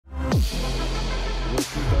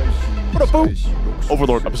What up, boo?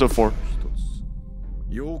 Overlord, episode 4.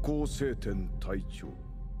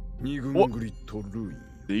 What? Did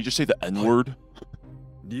he just say the N-word?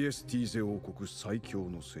 Yeah,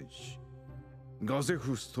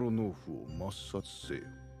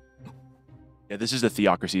 this is the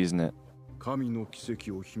theocracy, isn't it?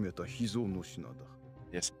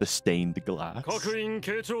 Yes, the stained glass.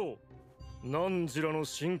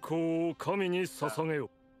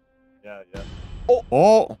 Yeah, yeah. Oh!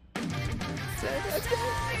 Oh!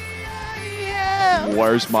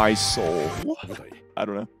 Where's my soul? I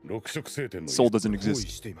don't know. Soul doesn't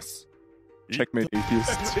exist. Checkmate,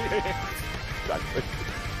 atheists.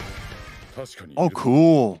 Oh,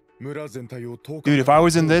 cool. Dude, if I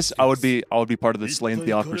was in this, I would be part of the slain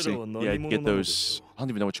theocracy. Yeah, I'd get those. I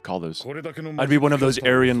don't even know what you call those. I'd be one of those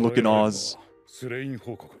Aryan-looking Oz.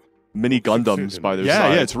 Mini Gundams by their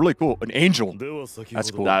side. Yeah, it's really cool. An angel.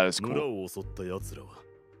 That's cool. That is cool.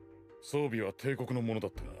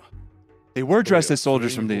 They were dressed as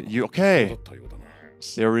soldiers from the... Okay.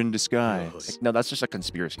 They were in disguise. No, that's just a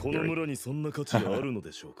conspiracy theory.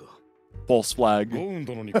 False flag.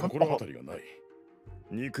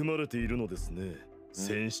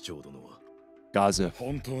 Gaza.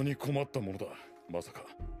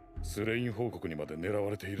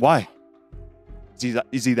 Why?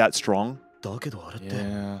 Is he that strong?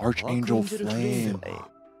 Yeah. Archangel Flame.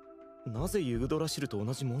 So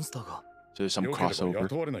there's some crossover.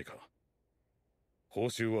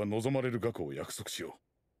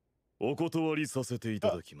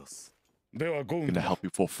 Gonna help you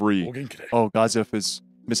for free. Oh, Gazef is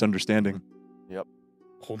misunderstanding. Yep.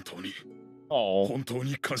 Oh,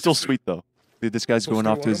 still sweet though. Dude, this guy's going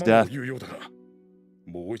off to his death.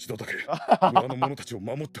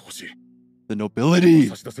 The nobility.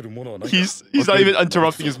 He's not even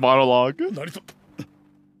interrupting his monologue.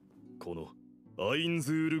 Oh.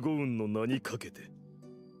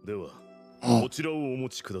 Oh. What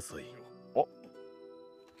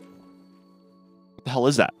the hell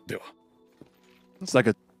is that? It's like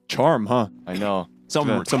a charm, huh? I know.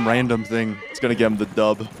 Some random thing. It's gonna get him the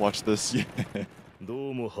dub. Watch this. Yeah.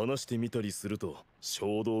 Oh,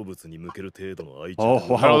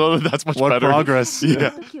 wow. That's much better. Progress.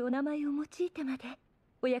 Yeah.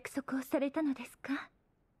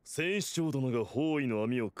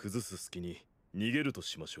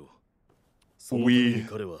 We.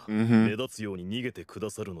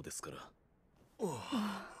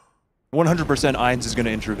 100% Ainz is going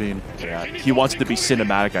to intervene. Yeah, he wants it to be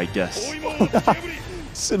cinematic, I guess.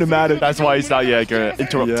 Cinematic. That's why he's not going to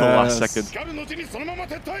interrupt till the last second.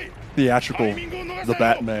 Theatrical. The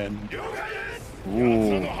Batman.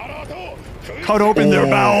 Ooh. Cut open their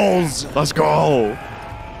bowels. Let's go.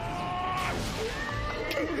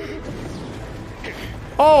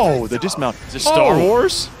 Oh, the dismount. Is it Star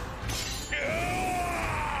Wars?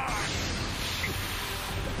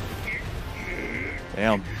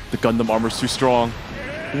 Damn, the Gundam armor's too strong.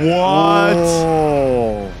 What?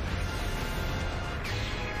 Oh.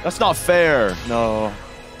 That's not fair. No.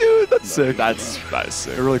 Dude, that's sick. That is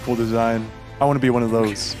sick. A really cool design. I want to be one of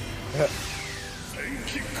those.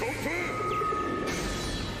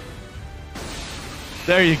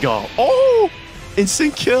 There you go. Oh!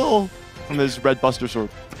 Instant kill from his red Buster Sword.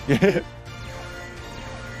 Yeah.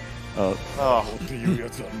 Oh.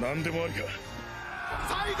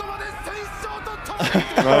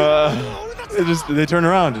 They turn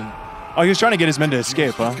around. Oh, he was trying to get his men to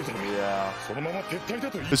escape, huh? Yeah.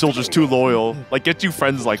 The soldier's too loyal. Like, get you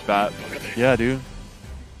friends like that. Yeah, dude.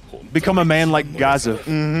 Become a man like Gaza.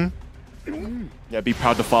 Mm-hmm. Yeah, be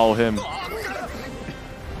proud to follow him.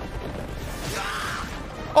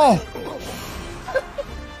 Oh!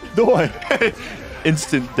 No.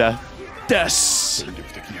 Instant death. Death.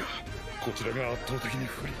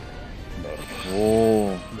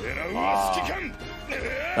 Oh. Wow.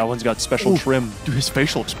 That one's got special trim. Dude, his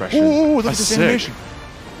facial expression. Oh, that's sick. Animation.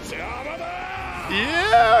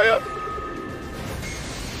 Yeah.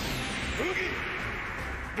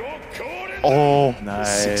 Oh,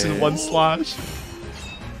 nice. 6 in 1 slash.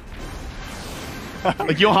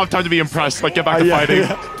 Like, you don't have time to be impressed. Like, get back to fighting.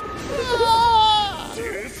 Yeah.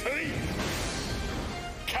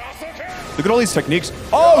 Look at all these techniques.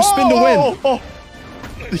 Oh, spin to win. Oh.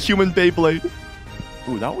 The human Beyblade.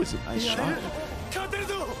 Ooh, that was a nice shot.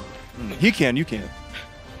 He can, you can.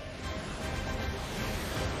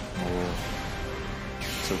 Oh.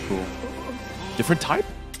 So cool. Different type?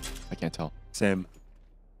 I can't tell. Same.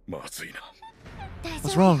 What's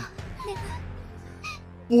wrong?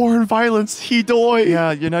 War and violence, he died.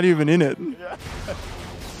 Yeah, you're not even in it. Yeah.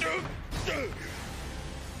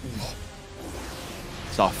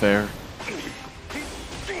 It's not fair.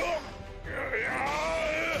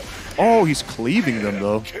 Oh, he's cleaving them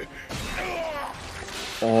though.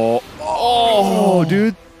 Oh,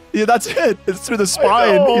 dude. Yeah, that's it. It's through the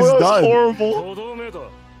spine. He's done. Horrible.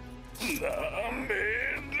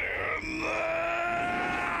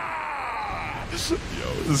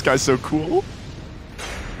 Yo, this guy's so cool.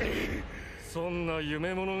 I'm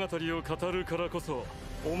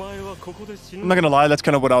not gonna lie, that's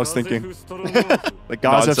kind of what I was thinking. Like,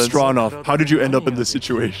 gods, that's strong enough. How did you end up in this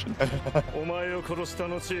situation?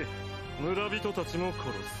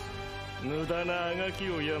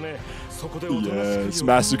 Yes,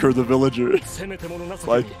 massacre the villagers.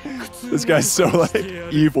 Like, this guy's so, like,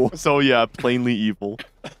 evil. So, yeah, plainly evil.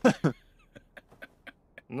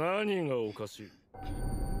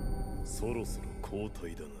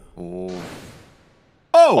 Oh.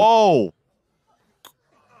 Oh!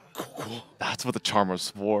 That's what the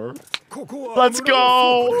charmer's for. Let's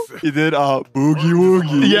go! He did, boogie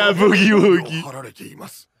woogie. Yeah, boogie woogie.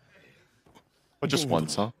 But just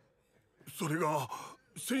once, huh?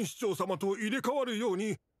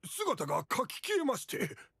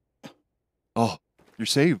 Oh, you're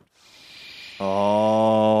saved.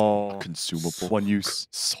 Oh. Consumable. One use.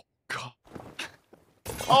 So good.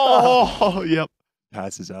 Oh, yep.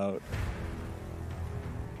 Passes out.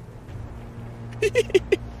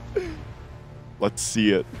 Let's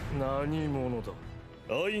see it.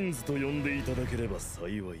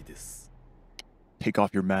 Take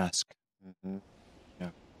off your mask. Yeah.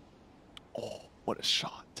 Oh, what a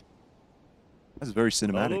shot. That's very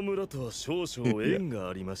cinematic. Yeah.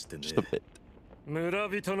 Just a bit. It's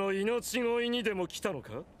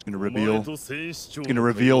gonna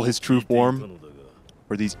reveal his true form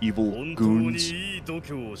for these evil goons.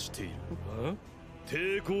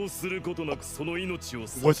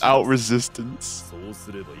 Without resistance.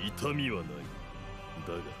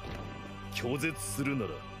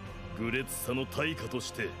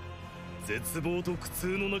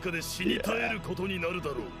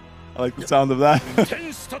 I like the sound of that.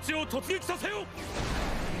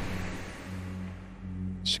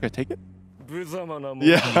 Should I take it?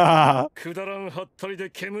 Yeah.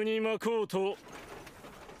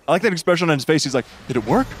 I like that expression on his face. He's like, did it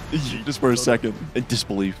work? Just for a second. In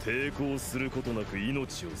disbelief.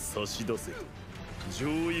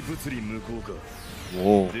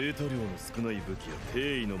 Whoa.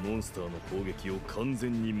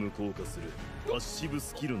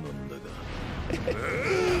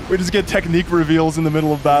 We just get technique reveals in the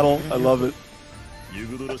middle of battle. I love it.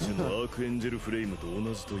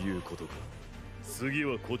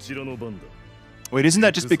 Wait, isn't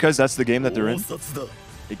that just because that's the game that they're in?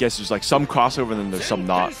 I guess there's like some crossover and then there's some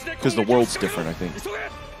not. Because the world's different, I think.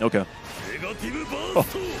 Okay.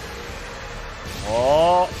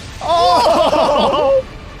 Oh. Oh!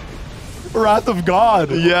 Wrath of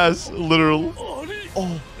God. Yes, literal. Oh,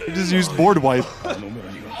 he just used board wipe.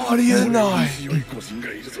 What do you know?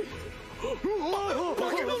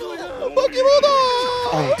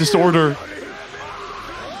 Oh, disorder.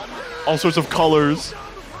 All sorts of colors.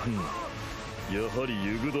 Hey.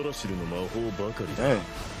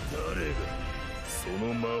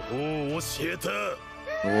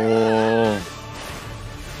 Oh.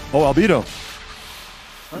 Oh, albedo.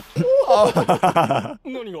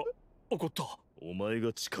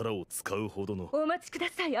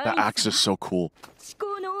 That axe is so cool.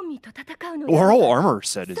 Her whole armor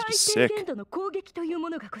set is just sick.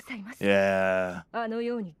 Yeah.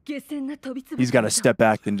 He's got to step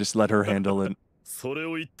back and just let her handle it. You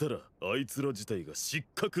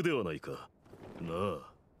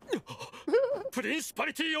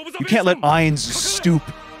can't let Ainz stoop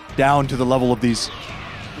down to the level of these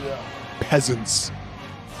peasants.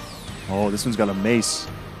 Oh, this one's got a mace.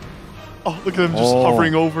 Oh, look at him just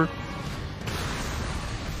hovering over.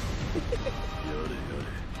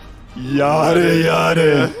 Yada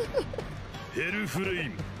yada.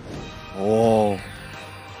 Oh.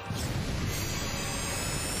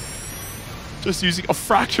 Just using a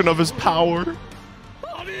fraction of his power.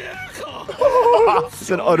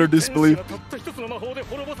 It's an utter disbelief.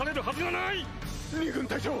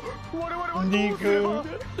 Nigun.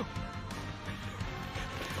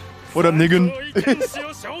 What up, Nigun?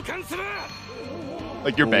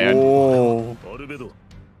 Like your band. Oh.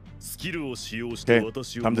 Okay,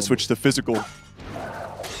 time to switch to physical.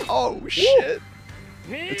 Oh shit!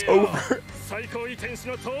 It's over.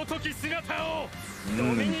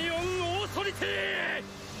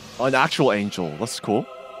 An actual angel. That's cool.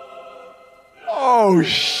 Oh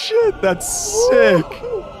shit! That's sick.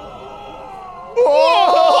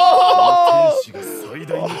 Oh!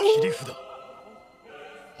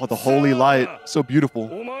 Oh, the holy light. So beautiful.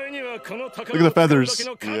 Look at the feathers.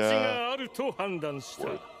 Yeah.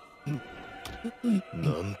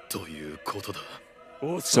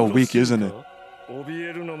 So weak, isn't it?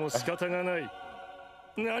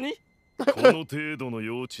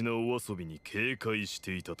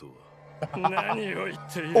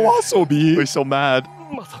 Owasobi! He's so mad.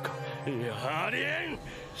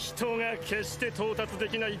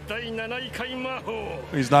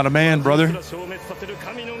 He's not a man, brother.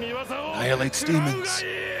 Annihilates demons.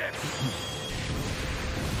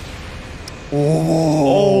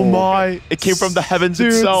 Oh my! It came from the heavens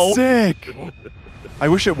itself. Sick. I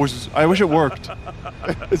wish it worked.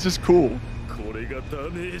 It's just cool.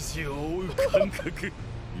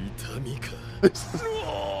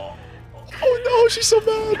 Oh no, she's so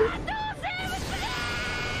mad.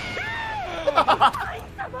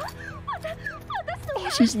 Oh,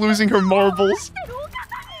 she's losing her marbles.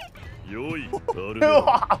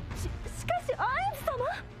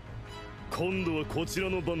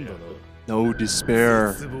 No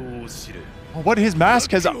despair. Oh, what his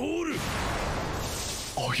mask has. Oh,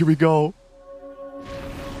 here we go.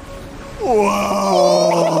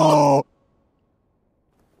 Whoa!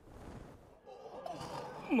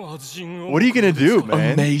 What are you gonna do,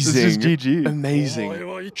 man? Amazing. This is GG.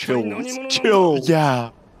 Amazing. Chill. Chill.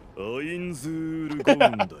 Yeah.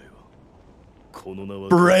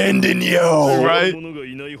 Brandon Yeo, right?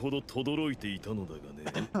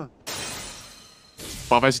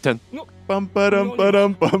 5 out of 10. Bum ba dum ba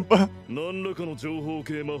dum bum ba.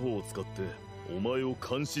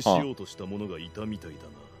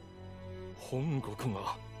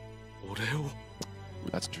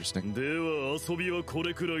 That's interesting. Asobi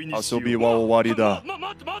wa owari da.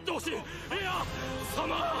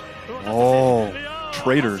 Oh,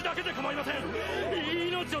 traitor.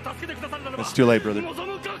 It's too late, brother.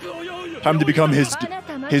 Time to become his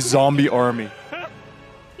zombie army.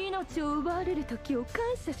 Be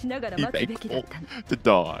thankful to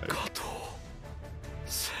die.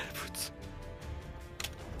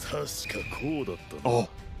 Oh.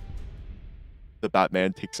 The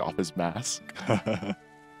Batman takes off his mask.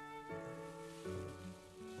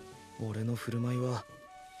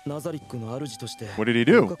 What did he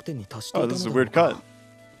do? Oh, this is a weird cut.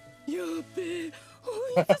 Look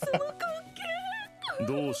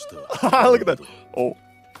at that. Oh.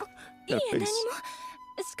 That face.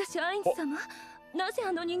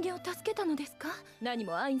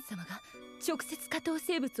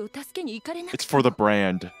 It's for the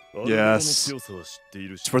brand. Yes.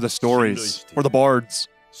 It's for the stories. For the bards.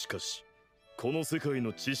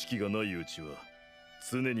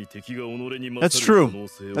 That's true.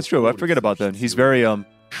 That's true. I forget about that. He's very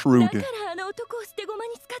shrewd.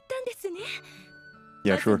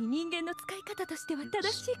 Yeah, sure.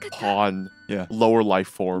 Pawn. Yeah. Lower life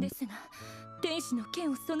form.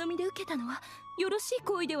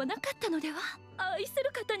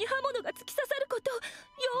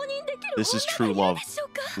 This is true love.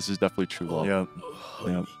 This is definitely true love. Yeah.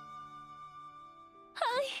 Yeah.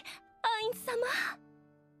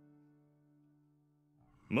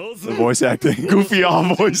 The voice acting. Goofy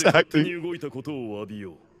on voice acting.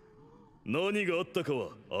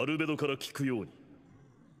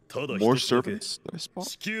 More servants?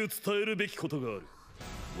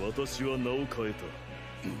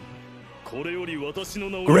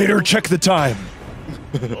 Greater, check the time.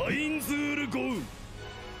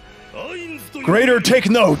 Greater, take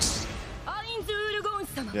notes.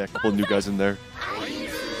 Yeah, a couple of new guys in there.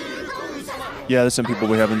 Yeah, there's some people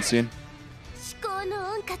we haven't seen.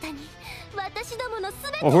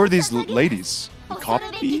 Oh, who are these ladies?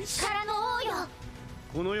 Copies? I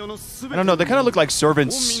don't know, they kind of look like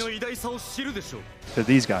servants to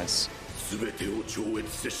these guys. To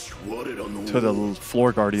the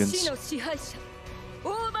floor guardians.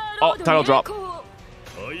 Oh, title drop.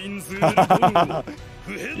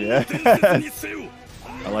 Yes.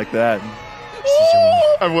 I like that.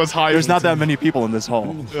 I was high. There's not that many people in this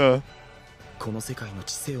hall. Yeah.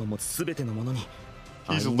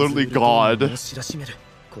 He's literally God.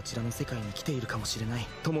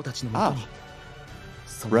 Ah.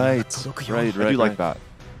 Right. I do like that.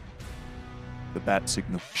 The bat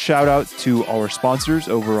signal. Shout out to our sponsors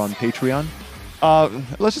over on Patreon.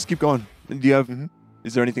 Let's just keep going. Do you have?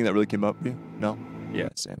 Is there anything that really came up? Yeah. No. Yeah,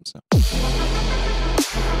 Sam. So.